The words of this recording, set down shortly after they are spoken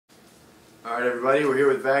All right, everybody, we're here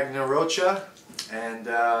with Vagner Rocha, and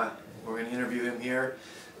we're going to interview him here.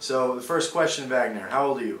 So, the first question, Vagner, how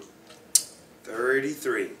old are you?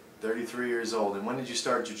 33. 33 years old. And when did you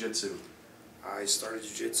start jiu-jitsu? I started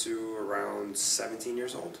jiu-jitsu around 17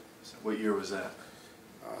 years old. What year was that?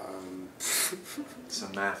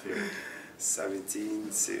 Some math here. 17,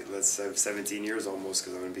 let's say 17 years almost,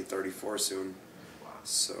 because I'm going to be 34 soon. Wow.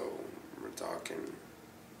 So, we're talking...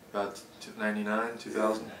 About 99,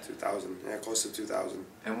 2000? 2000, yeah, close to 2000.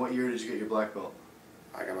 And what year did you get your black belt?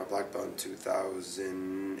 I got my black belt in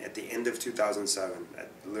 2000, at the end of 2007,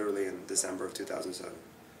 literally in December of 2007.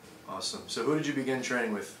 Awesome. So who did you begin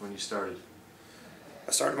training with when you started?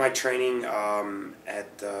 I started my training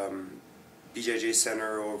at BJJ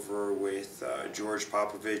Center over with George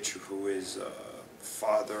Popovich, who is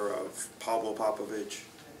father of Pablo Popovich.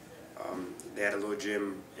 They had a little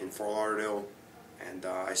gym in Fort Lauderdale, and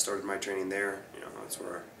I started my training there. You know, that's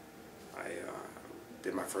where I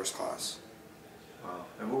did my first class. Wow.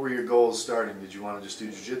 And what were your goals starting? Did you want to just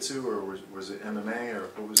do jiu-jitsu, or was it MMA, or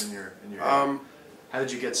what was in your head? How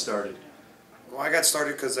did you get started? Well, I got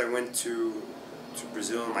started because I went to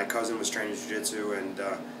Brazil, and my cousin was training jiu-jitsu, and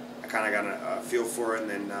I kind of got a feel for it,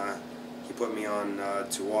 and then he put me on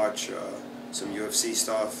to watch some UFC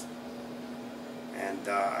stuff, and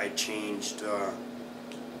I changed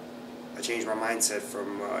my mindset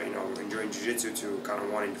from you know, enjoying jiu-jitsu to kind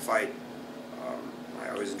of wanting to fight. I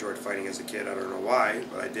always enjoyed fighting as a kid. I don't know why,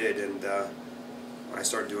 but I did. And when I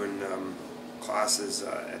started doing classes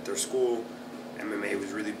at their school, MMA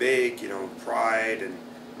was really big. You know, Pride, and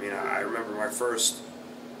I mean, I remember my first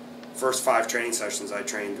 5 training sessions. I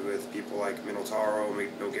trained with people like Minotauro,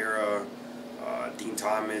 Nogueira, Dean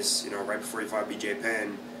Thomas. You know, right before he fought BJ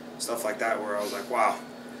Penn, stuff like that. Where I was like, wow,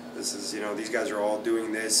 this is, you know, these guys are all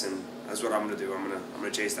doing this, and that's what I'm gonna do. I'm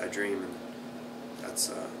gonna chase that dream, and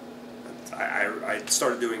that's. I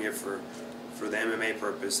started doing it for the MMA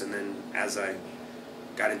purpose, and then as I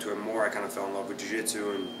got into it more, I kind of fell in love with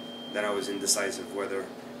jiu-jitsu, and then I was indecisive whether,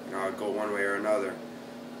 you know, I'd go one way or another.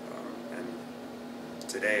 And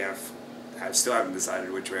today I still haven't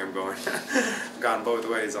decided which way I'm going. I've gone both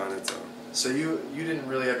ways on it. So you didn't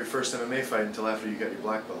really have your first MMA fight until after you got your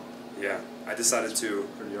black belt. Yeah, I decided to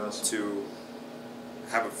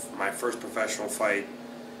have my first professional fight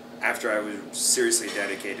after I was seriously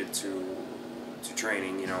dedicated to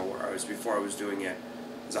training. You know, where before I was doing it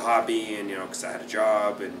as a hobby, and you know, because I had a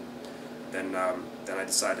job, and then I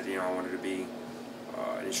decided, you know, I wanted to be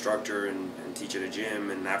an instructor and teach at a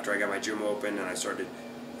gym. And after I got my gym open and I started,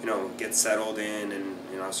 you know, get settled in, and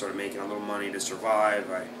you know, I started making a little money to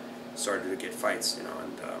survive, I started to get fights. You know,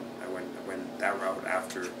 and I went that route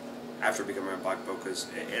after becoming a black belt, because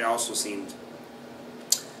it also seemed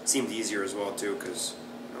easier as well too, because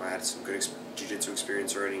I had some good jiu-jitsu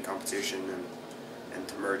experience already in competition, and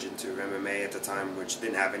to merge into MMA at the time, which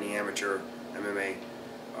didn't have any amateur MMA,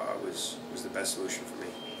 was the best solution for me.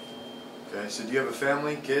 Okay, so do you have a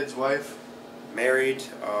family, kids, wife? Married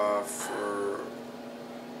for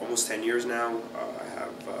almost 10 years now. I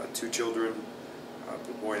have 2 children, a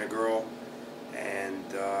boy and a girl, and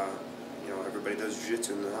you know, everybody does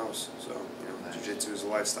jiu-jitsu in the house, so you know, nice. Jiu-jitsu is a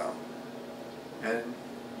lifestyle. And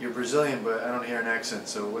you're Brazilian, but I don't hear an accent,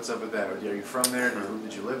 so what's up with that? Are you from there?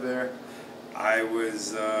 Did you live there? I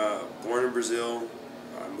was born in Brazil.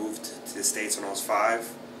 I moved to the States when I was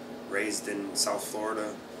 5, raised in South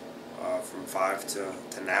Florida from 5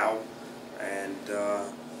 to now, and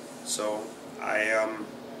so I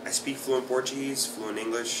speak fluent Portuguese, fluent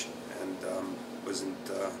English, and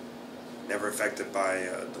wasn't never affected by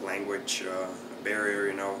the language barrier,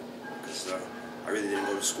 you know, because I really didn't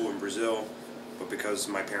go to school in Brazil. But because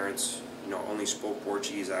my parents, you know, only spoke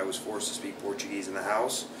Portuguese, I was forced to speak Portuguese in the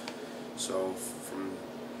house. So from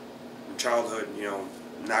childhood, you know,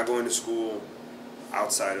 not going to school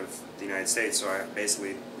outside of the United States, so I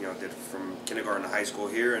basically, you know, did from kindergarten to high school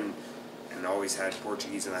here, and always had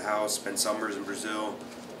Portuguese in the house. Spent summers in Brazil.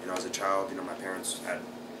 You know, as a child, you know, my parents had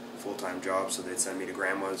full-time jobs, so they'd send me to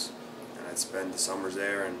grandma's, and I'd spend the summers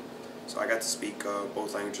there, and so I got to speak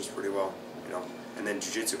both languages pretty well, you know. And then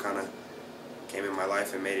jiu-jitsu kind of came in my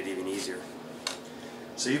life and made it even easier.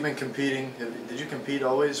 So you've been competing. Did you compete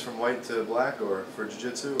always from white to black, or for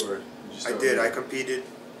jiu-jitsu, or did you start? I did. I competed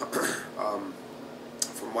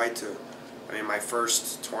from white to, I mean, my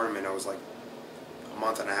first tournament, I was like a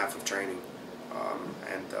month and a half of training,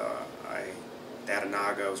 and they had a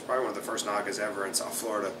Naga. It was probably one of the first Nagas ever in South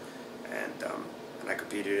Florida, and I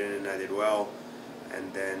competed in it, and I did well,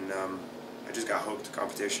 and then I just got hooked.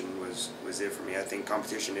 Competition was it for me. I think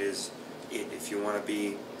competition is it. If you want to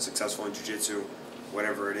be successful in jiu-jitsu,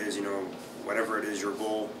 whatever it is, whatever it is your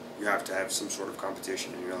goal, you have to have some sort of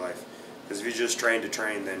competition in your life. Because if you just train to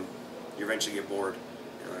train, then you eventually get bored.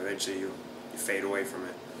 Eventually you fade away from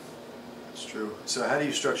it. It's true. So how do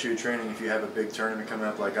you structure your training if you have a big tournament coming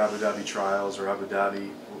up like Abu Dhabi Trials or Abu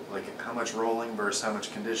Dhabi? Like how much rolling versus how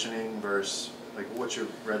much conditioning versus, like, what's your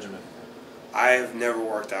regimen? I've never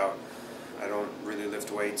worked out. I don't really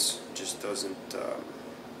lift weights. It just doesn't,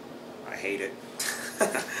 I hate it.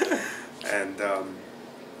 And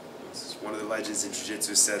one of the legends in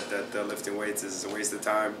Jiu-Jitsu said that lifting weights is a waste of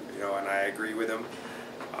time, and I agree with him.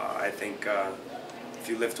 I think if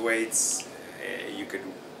you lift weights, you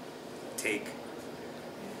take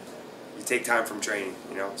time from training,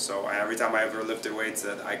 So every time I ever lifted weights,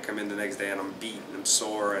 that I come in the next day and I'm beat and I'm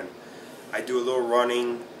sore, and I do a little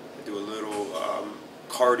running, I do a little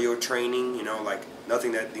cardio training, like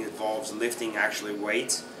nothing that involves lifting actually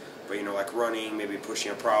weights, but like running, maybe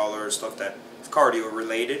pushing a prowler, stuff that's cardio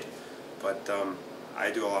related. But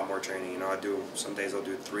I do a lot more training. Some days I'll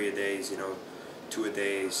do 3 a days, 2 a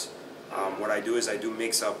days. What I do is I do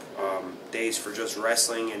mix up days for just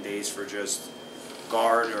wrestling and days for just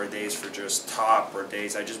guard, or days for just top, or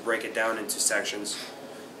days I just break it down into sections,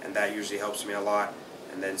 and that usually helps me a lot.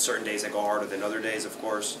 And then certain days I go harder than other days, of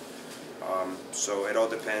course. So it all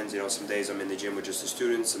depends. Some days I'm in the gym with just the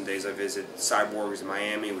students. Some days I visit Cyborgs in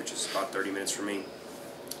Miami, which is about 30 minutes from me.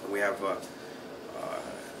 And we have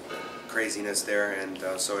craziness there, and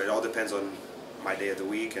so it all depends on my day of the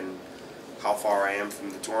week and how far I am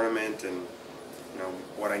from the tournament, and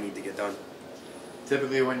what I need to get done.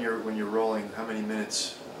 Typically, when you're rolling, how many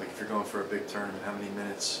minutes? Like if you're going for a big tournament, how many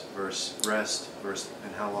minutes versus rest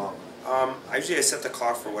and how long? I usually set the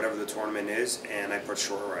clock for whatever the tournament is, and I put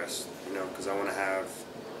short rest. Because I want to have.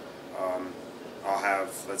 I'll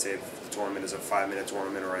have, let's say, if the tournament is a 5-minute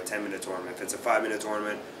tournament or a 10-minute tournament. If it's a 5-minute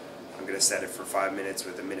tournament, I'm going to set it for 5 minutes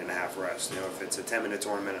with a minute and a half rest. If it's a 10-minute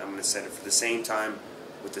tournament, I'm going to set it for the same time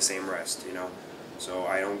with the same rest. So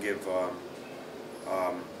I don't give a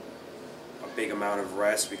big amount of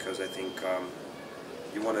rest, because I think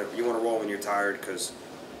you want to roll when you're tired, because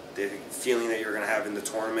the feeling that you're going to have in the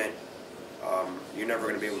tournament, you're never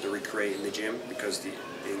going to be able to recreate in the gym, because the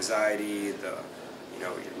anxiety, the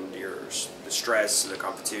stress, the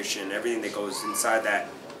competition, everything that goes inside that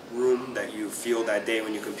room that you feel that day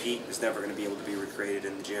when you compete is never going to be able to be recreated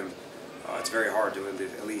in the gym. It's very hard to,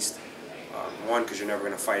 at least, one, because you're never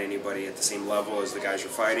going to fight anybody at the same level as the guys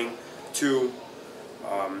you're fighting. Two,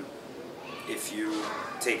 if you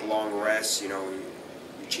take long rests, you're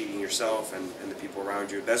cheating yourself and the people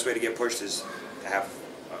around you. The best way to get pushed is to have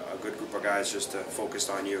a good group of guys just focused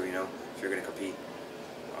on you, if you're going to compete.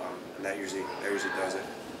 And that usually does it.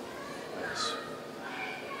 Nice.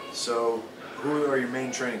 So, who are your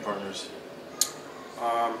main training partners?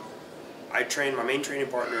 My main training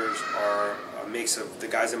partners are a mix of the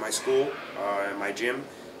guys in my school, in my gym,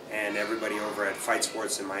 and everybody over at Fight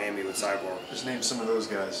Sports in Miami with Cyborg. Just name some of those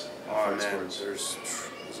guys. Oh man, there's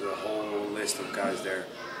a whole list of guys there,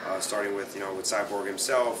 starting with with Cyborg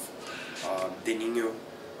himself, Denino,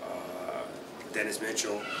 Dennis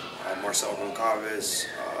Mitchell, Marcel Goncalves.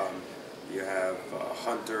 You have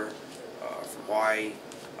Hunter from Hawaii.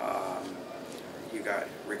 You got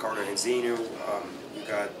Ricardo Henzinu. You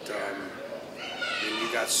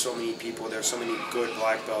got so many people. There's so many good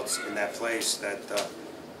black belts in that place that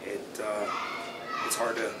it's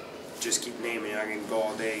hard to just keep naming. I can go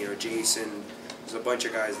all day. Jason. There's a bunch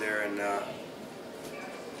of guys there, and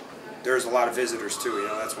there's a lot of visitors too.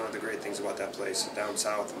 That's one of the great things about that place. Down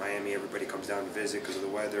south in Miami, everybody comes down to visit because of the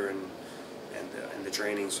weather and the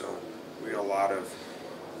training. So we got a lot of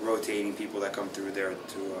rotating people that come through there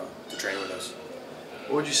to train with us.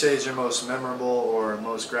 What would you say is your most memorable or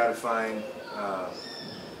most gratifying,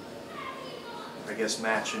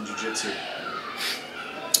 match in jiu-jitsu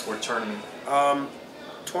or tournament?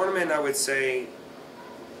 Tournament, I would say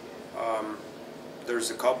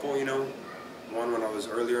there's a couple, One when I was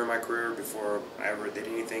earlier in my career, before I ever did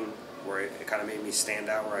anything, where it kind of made me stand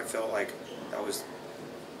out, where I felt like that was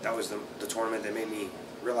the tournament that made me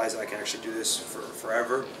realize that I can actually do this for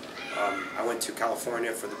forever. I went to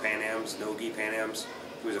California for the Pan Ams, Nogi Pan Ams.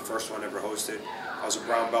 It was the first one ever hosted. I was a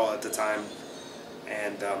brown belt at the time,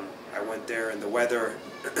 and I went there, and the weather,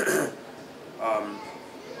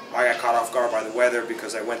 I got caught off guard by the weather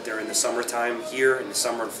because I went there in the summertime. Here in the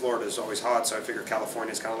summer in Florida is always hot, so I figured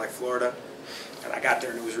California is kind of like Florida. And I got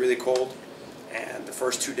there and it was really cold, and the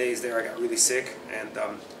first 2 days there I got really sick, and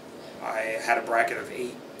I had a bracket of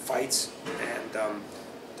 8 fights, and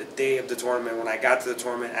the day of the tournament, when I got to the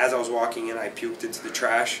tournament, as I was walking in, I puked into the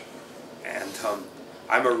trash, and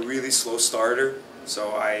I'm a really slow starter,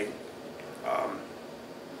 so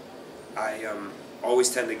I always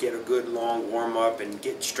tend to get a good long warm up and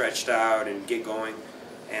get stretched out and get going.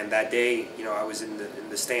 And that day, you know, I was in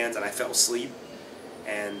the stands and I fell asleep,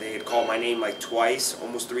 and they had called my name like twice,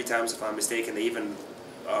 almost 3 times if I'm mistaken. They even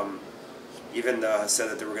said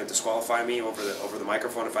that they were going to disqualify me over the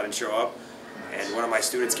microphone if I didn't show up. And one of my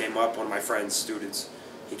students came up, one of my friend's students,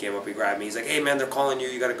 he came up, he grabbed me, he's like, "Hey man, they're calling you,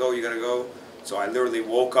 you gotta go, you gotta go." So I literally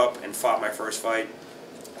woke up and fought my first fight,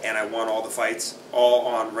 and I won all the fights, all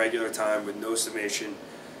on regular time with no submission.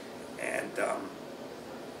 And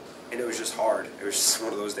it was just hard. It was just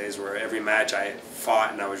one of those days where every match I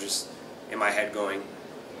fought and I was just in my head going,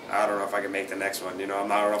 I don't know if I can make the next one, you know, I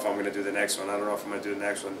don't know if I'm going to do the next one, I don't know if I'm going to do the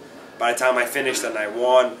next one. By the time I finished and I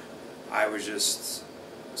won, I was just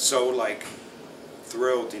so like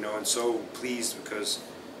thrilled, you know, and so pleased because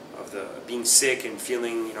of the being sick and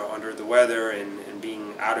feeling, you know, under the weather and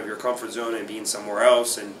being out of your comfort zone and being somewhere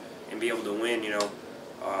else and be able to win, you know,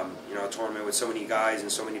 a tournament with so many guys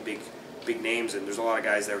and so many big names. And there's a lot of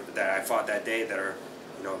guys that I fought that day that are,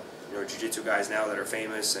 you know, jiu-jitsu guys now that are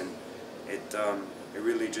famous, and it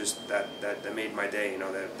really just that made my day, you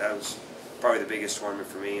know. That was probably the biggest tournament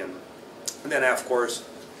for me. And then of course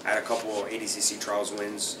I had a couple ADCC trials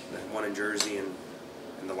wins, one in Jersey and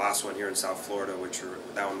the last one here in South Florida,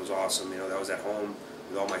 that one was awesome. You know, that was at home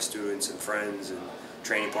with all my students and friends and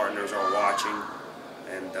training partners all watching,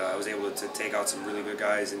 and I was able to take out some really good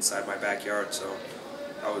guys inside my backyard, so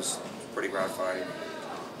that was pretty gratifying.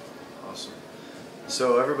 Awesome.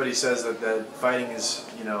 So everybody says that fighting is,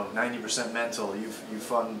 you know, 90% mental. You've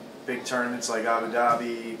fought in big tournaments like Abu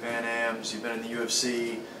Dhabi, Pan Ams, you've been in the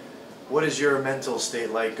UFC. What is your mental state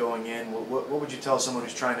like going in? What would you tell someone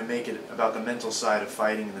who's trying to make it about the mental side of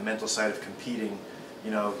fighting and the mental side of competing?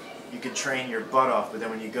 You know, you could train your butt off, but then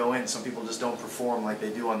when you go in, some people just don't perform like they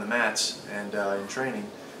do on the mats and in training.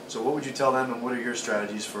 So what would you tell them, and what are your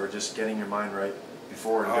strategies for just getting your mind right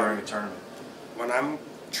before and during a tournament? When I'm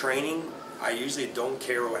training, I usually don't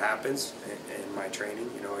care what happens in my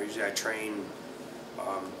training. You know, usually I train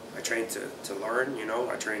to learn, you know,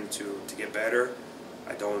 I train to get better.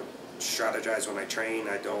 I don't strategize when I train.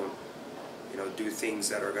 I don't, you know, do things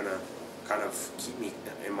that are gonna kind of keep me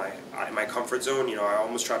in my comfort zone. You know, I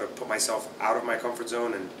almost try to put myself out of my comfort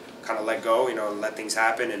zone and kind of let go, you know, and let things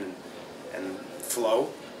happen and flow.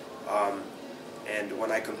 And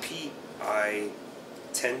when I compete, I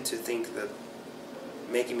tend to think that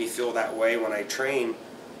making me feel that way when I train,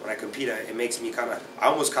 when I compete, it makes me I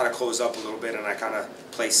almost kind of close up a little bit and I kind of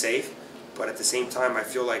play safe. But at the same time, I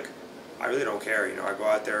feel like I really don't care. You know, I go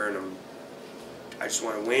out there and I just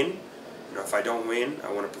want to win. You know, if I don't win,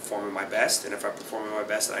 I want to perform at my best. And if I perform at my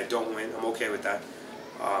best and I don't win, I'm okay with that.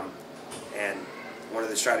 And one of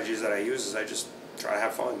the strategies that I use is I just try to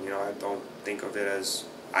have fun. You know, I don't think of it as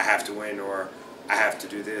I have to win or I have to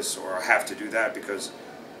do this or I have to do that, because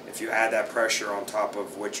if you add that pressure on top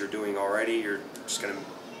of what you're doing already, you're just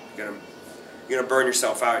gonna burn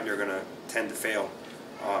yourself out and you're gonna tend to fail.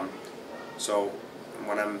 So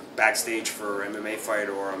when I'm backstage for an MMA fight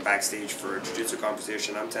or I'm backstage for a jiu-jitsu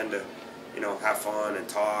competition, I tend to, you know, have fun and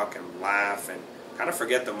talk and laugh and kind of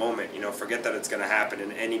forget the moment. You know, forget that it's going to happen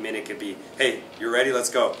and any minute could be, hey, you're ready, let's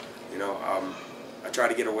go. You know, I try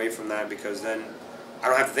to get away from that because then I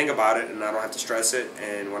don't have to think about it and I don't have to stress it.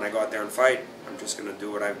 And when I go out there and fight, I'm just going to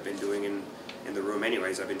do what I've been doing in the room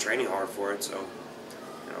anyways. I've been training hard for it, so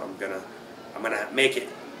you know, I'm gonna make it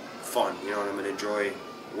fun. You know, and I'm gonna enjoy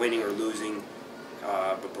winning or losing.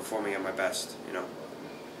 But performing at my best, you know.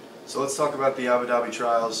 So let's talk about the Abu Dhabi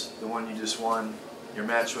trials, the one you just won, your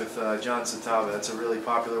match with John Satava. That's a really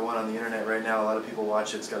popular one on the internet right now. A lot of people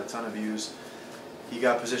watch it. It's got a ton of views. He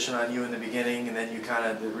got position on you in the beginning, and then you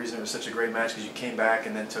the reason it was such a great match because you came back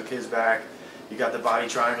and then took his back. You got the body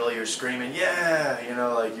triangle, you're screaming, yeah, you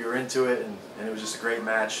know, like you were into it, and it was just a great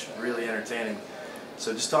match, really entertaining.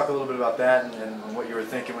 So just talk a little bit about that and what you were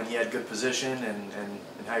thinking when he had good position and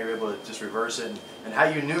how you were able to just reverse it and how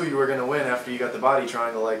you knew you were going to win after you got the body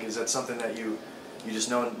triangle. Like, is that something that you just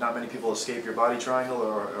know not many people escape your body triangle,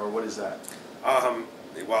 or what is that?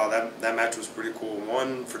 Well, that match was pretty cool.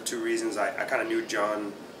 One, for 2 reasons. I kind of knew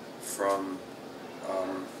John from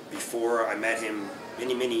before. I met him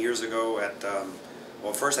many years ago at,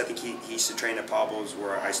 well, first I think he used to train at Pablo's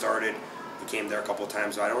where I started. He came there a couple of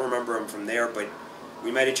times. So I don't remember him from there, but we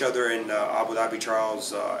met each other in Abu Dhabi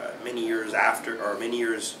trials many years after, or many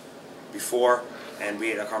years before, and we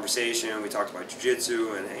had a conversation. We talked about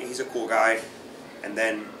jiu-jitsu, and he's a cool guy. And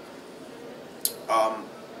then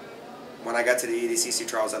when I got to the ADCC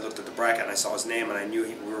trials, I looked at the bracket and I saw his name, and I knew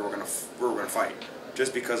we were gonna fight.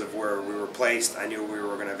 Just because of where we were placed, I knew we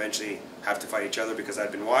were gonna eventually have to fight each other because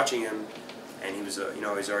I'd been watching him and he was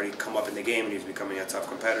he's already come up in the game and he was becoming a tough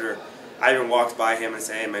competitor. I even walked by him and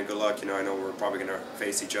said, "Hey man, good luck. I know we're probably gonna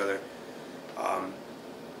face each other."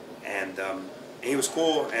 And he was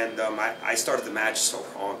cool, and I started the match so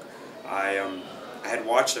wrong. I had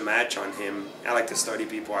watched a match on him. I like to study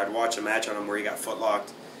people. I'd watched a match on him where he got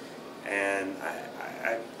footlocked, and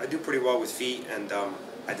I do pretty well with feet, and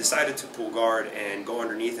I decided to pull guard and go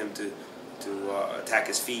underneath him to attack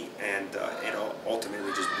his feet, and it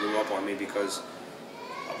ultimately just blew up on me because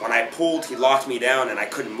when I pulled, he locked me down and I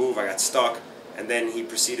couldn't move. I got stuck, and then he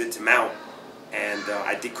proceeded to mount, and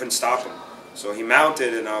couldn't stop him. So he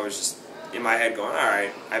mounted, and I was just in my head going, "All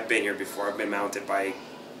right, I've been here before. I've been mounted by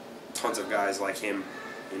tons of guys like him,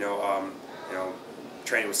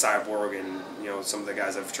 training with Cyborg and some of the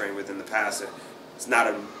guys I've trained with in the past. It's not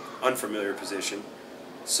an unfamiliar position."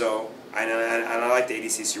 So and I like the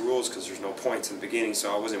ADCC rules because there's no points in the beginning,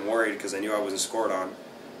 so I wasn't worried because I knew I wasn't scored on.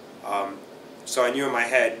 So I knew in my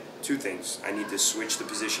head two things: I need to switch the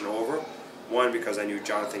position over. One, because I knew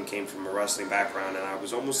Jonathan came from a wrestling background, and I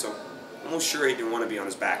was almost sure he didn't want to be on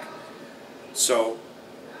his back. So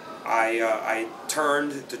I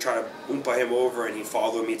turned to try to oompa him over, and he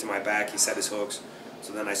followed me to my back. He set his hooks.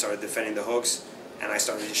 So then I started defending the hooks, and I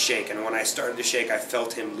started to shake. And when I started to shake, I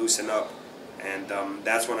felt him loosen up. And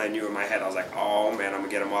that's when I knew in my head, I was like, "Oh man, I'm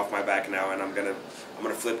gonna get him off my back now, and I'm gonna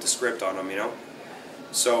flip the script on him,"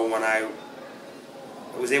 So when I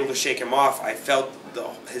was able to shake him off, I felt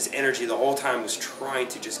his energy the whole time was trying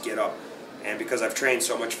to just get up. And because I've trained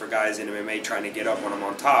so much for guys in MMA trying to get up when I'm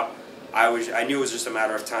on top, I knew it was just a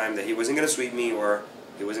matter of time that he wasn't gonna sweep me or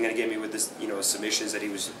he wasn't gonna get me with this submissions that he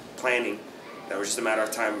was planning. That was just a matter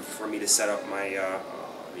of time for me to set up my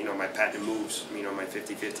my patented moves, my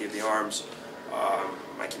 50-50 of the arms.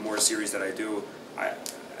 My Kimura series that I do,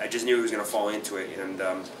 I just knew he was going to fall into it, and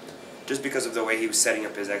just because of the way he was setting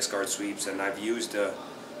up his X-guard sweeps, and I've used a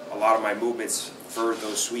lot of my movements for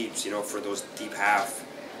those sweeps, for those deep half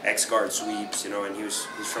X-guard sweeps, and he's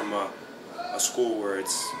from a school where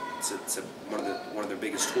it's one of the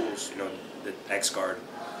biggest tools, the X-guard.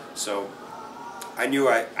 So I knew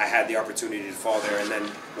I had the opportunity to fall there, and then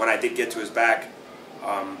when I did get to his back,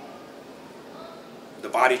 the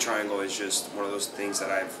body triangle is just one of those things that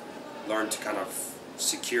I've learned to kind of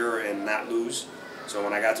secure and not lose. So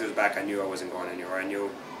when I got to his back, I knew I wasn't going anywhere. I knew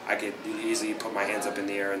I could easily put my hands up in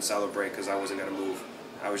the air and celebrate because I wasn't going to move.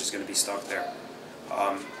 I was just going to be stuck there.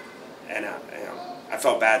 And I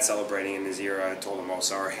felt bad celebrating in his ear. I told him, "Oh,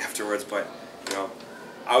 sorry," afterwards. But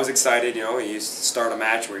I was excited. You start a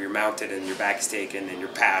match where you're mounted and your back is taken and you're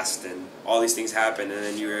passed and all these things happen, and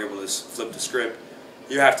then you're able to flip the script.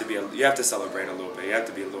 You have to celebrate a little bit. You have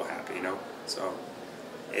to be a little happy, So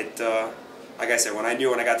it, like I said, when I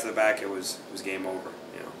got to the back, it was game over,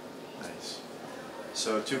 Nice.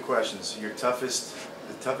 So 2 questions: the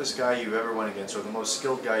toughest guy you've ever went against, or the most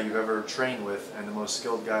skilled guy you've ever trained with, and the most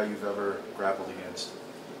skilled guy you've ever grappled against.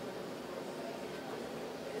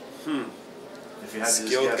 If you had to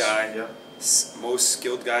skilled just guess, guy, yeah. Most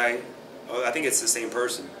skilled guy. Oh, I think it's the same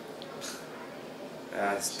person.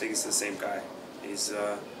 I think it's the same guy. He's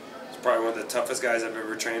probably one of the toughest guys I've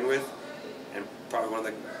ever trained with, and probably one of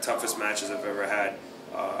the toughest matches I've ever had.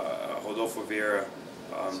 Rodolfo Vieira.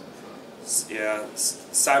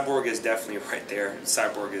 Cyborg is definitely right there.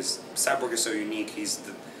 Cyborg is so unique. He's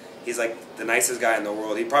like the nicest guy in the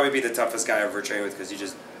world. He'd probably be the toughest guy I've ever trained with because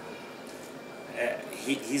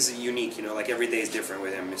he's unique. Like every day is different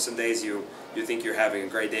with him. Some days you think you're having a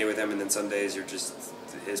great day with him, and then some days you're just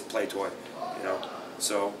his play toy.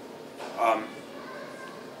 So.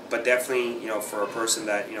 But definitely, for a person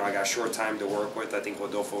that, I got short time to work with, I think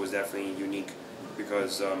Rodolfo was definitely unique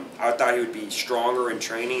because I thought he would be stronger in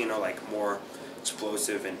training, like more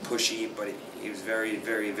explosive and pushy, but he was very,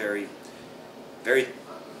 very, very, very,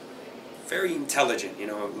 very intelligent,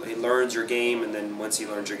 He learns your game, and then once he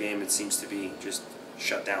learns your game, it seems to be just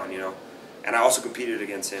shut down, And I also competed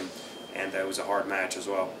against him, and it was a hard match as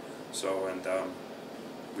well. So, and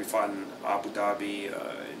we fought in Abu Dhabi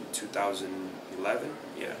in 2011,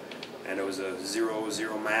 and it was a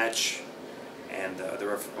 0-0 match, and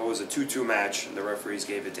it was a 2-2 match, and the referees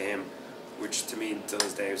gave it to him, which to me, till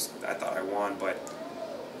this day, I thought I won, but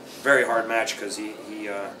very hard match because he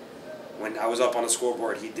when I was up on the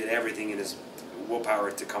scoreboard, he did everything in his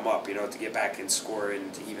willpower to come up, to get back and score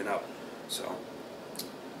and to even up. So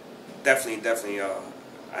definitely,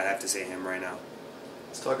 I'd have to say him right now.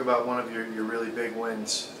 Let's talk about one of your really big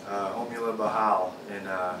wins, Romulo Barral in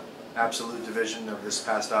absolute division of this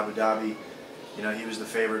past Abu Dhabi. He was the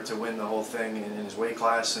favorite to win the whole thing in his weight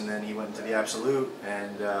class, and then he went into the absolute,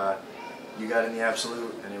 and you got in the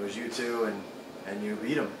absolute, and it was you two, and and you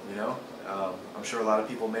beat him. You know, I'm sure a lot of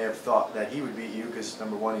people may have thought that he would beat you because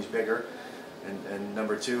number one, he's bigger, and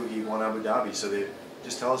number two, he won Abu Dhabi. So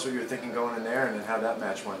just tell us what you were thinking going in there and then how that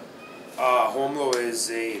match went. Romulo is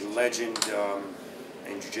a legend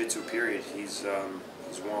in jiu-jitsu. Period. He's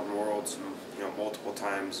won worlds, multiple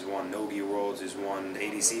times. He's won Nogi worlds. He's won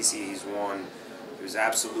ADCC. He's won. He was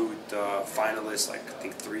absolute finalist, like I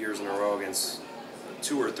think 3 years in a row against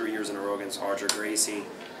 2 or 3 years in a row against Audra Gracie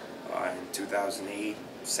in 2008,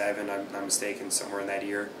 7. I'm not mistaken, somewhere in that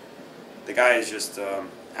year. The guy is just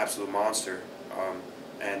absolute monster,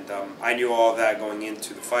 and I knew all of that going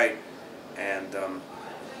into the fight, and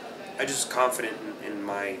I just confident in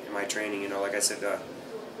my training. Like I said,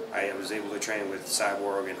 I was able to train with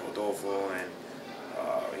Cyborg and Rodolfo and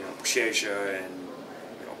Buchecha and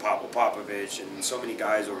Pavel Popovich and so many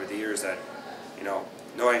guys over the years that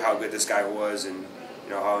knowing how good this guy was and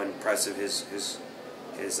how impressive his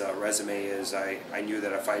resume is, I knew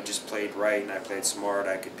that if I just played right and I played smart,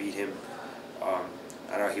 I could beat him.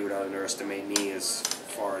 I know he would underestimate me as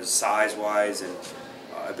far as size-wise and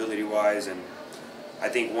ability-wise, and I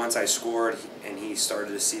think once I scored and he started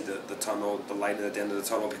to see the tunnel, the light at the end of the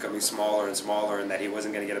tunnel becoming smaller and smaller, and that he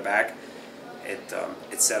wasn't going to get it back,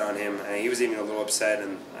 it set on him, and he was even a little upset,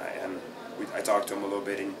 and I talked to him a little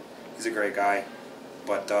bit, and he's a great guy,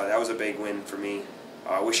 but that was a big win for me.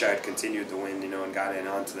 I wish I had continued the win, and gotten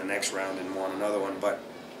on to the next round and won another one, but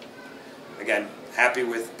again, happy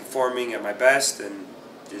with performing at my best and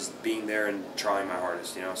just being there and trying my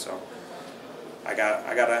hardest, so I got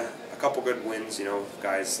a couple good wins,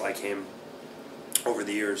 guys like him over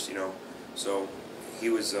the years, so he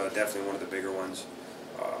was definitely one of the bigger ones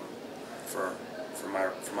for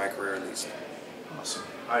my career at least. Awesome.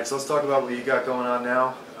 All right, so let's talk about what you got going on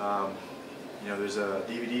now. There's a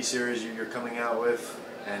DVD series you're coming out with,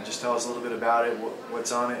 and just tell us a little bit about it,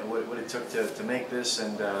 what's on it, what it took to make this,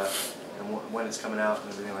 and when it's coming out and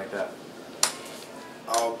everything like that.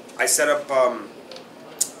 I set up.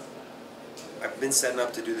 I've been setting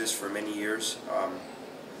up to do this for many years.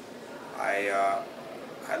 I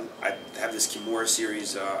have this Kimura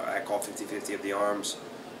series I call 50-50 of the arms.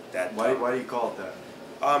 Why do you call it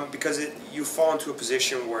that? Because you fall into a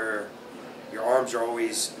position where your arms are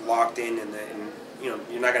always locked in, and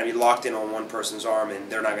you're not going to be locked in on one person's arm,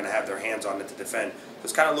 and they're not going to have their hands on it to defend. So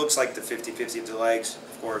it kind of looks like the 50-50 of the legs,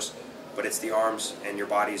 of course, but it's the arms, and your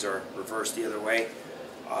bodies are reversed the other way.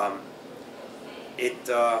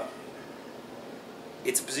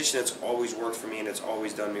 It's a position that's always worked for me, and it's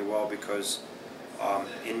always done me well, because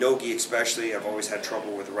in Nogi especially, I've always had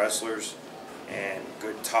trouble with wrestlers and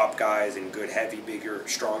good top guys and good heavy, bigger,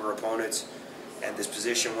 stronger opponents. And this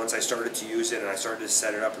position, once I started to use it and I started to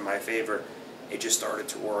set it up in my favor, it just started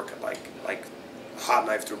to work like a hot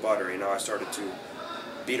knife through butter. I started to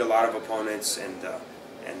beat a lot of opponents and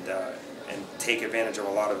take advantage of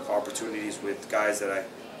a lot of opportunities with guys that I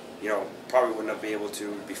probably wouldn't have been able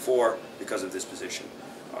to before because of this position.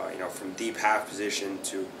 From deep half position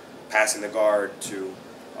to passing the guard to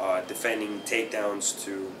defending takedowns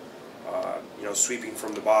to sweeping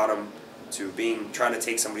from the bottom to trying to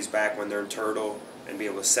take somebody's back when they're in turtle and be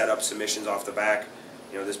able to set up submissions off the back.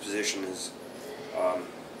 This position has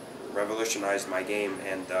revolutionized my game,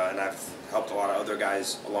 and I've helped a lot of other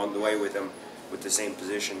guys along the way with them with the same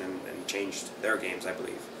position and changed their games, I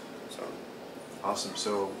believe. So. Awesome.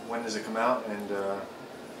 So when does it come out? And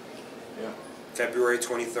yeah. February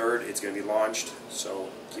 23rd, it's going to be launched, so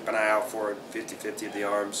keep an eye out for it. 50-50 of the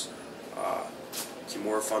arms,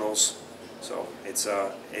 Kimura funnels. So it's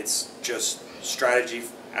just strategy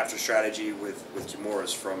after strategy with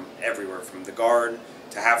Kimuras from everywhere, from the guard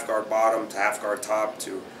to half guard bottom to half guard top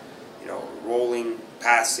to rolling,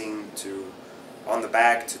 passing to on the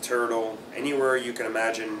back to turtle. Anywhere you can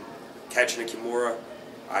imagine catching a Kimura,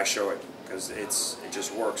 I show it, because it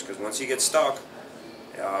just works. Because once you get stuck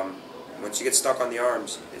on the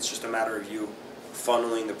arms, it's just a matter of you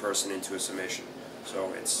funneling the person into a submission.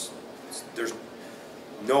 So there's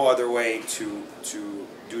no other way to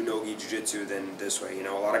do no-gi jiu-jitsu than this way.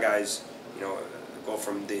 A lot of guys, go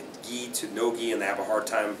from the gi to no-gi and they have a hard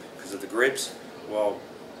time because of the grips. Well,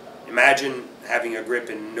 imagine having a grip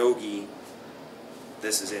in no-gi.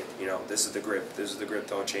 This is it. This is the grip. This is the grip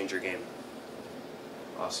that'll change your game.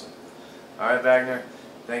 Awesome. All right, Vagner.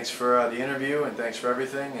 Thanks for the interview, and thanks for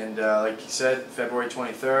everything. And like you said, February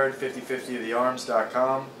 23rd,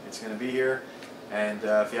 5050ofthearms.com. It's going to be here. And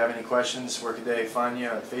if you have any questions, where could they find you?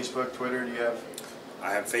 Facebook, Twitter, do you have?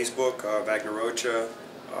 I have Facebook, Vagner Rocha.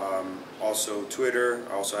 Also Twitter.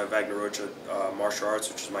 I also have Vagner Rocha Martial Arts,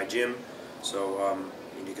 which is my gym. So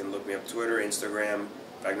you can look me up Twitter, Instagram,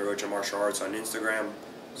 Vagner Rocha Martial Arts on Instagram.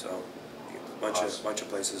 So bunch of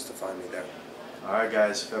places to find me there. All right,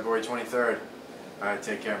 guys. February 23rd. All right,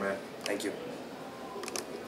 take care, man. Thank you.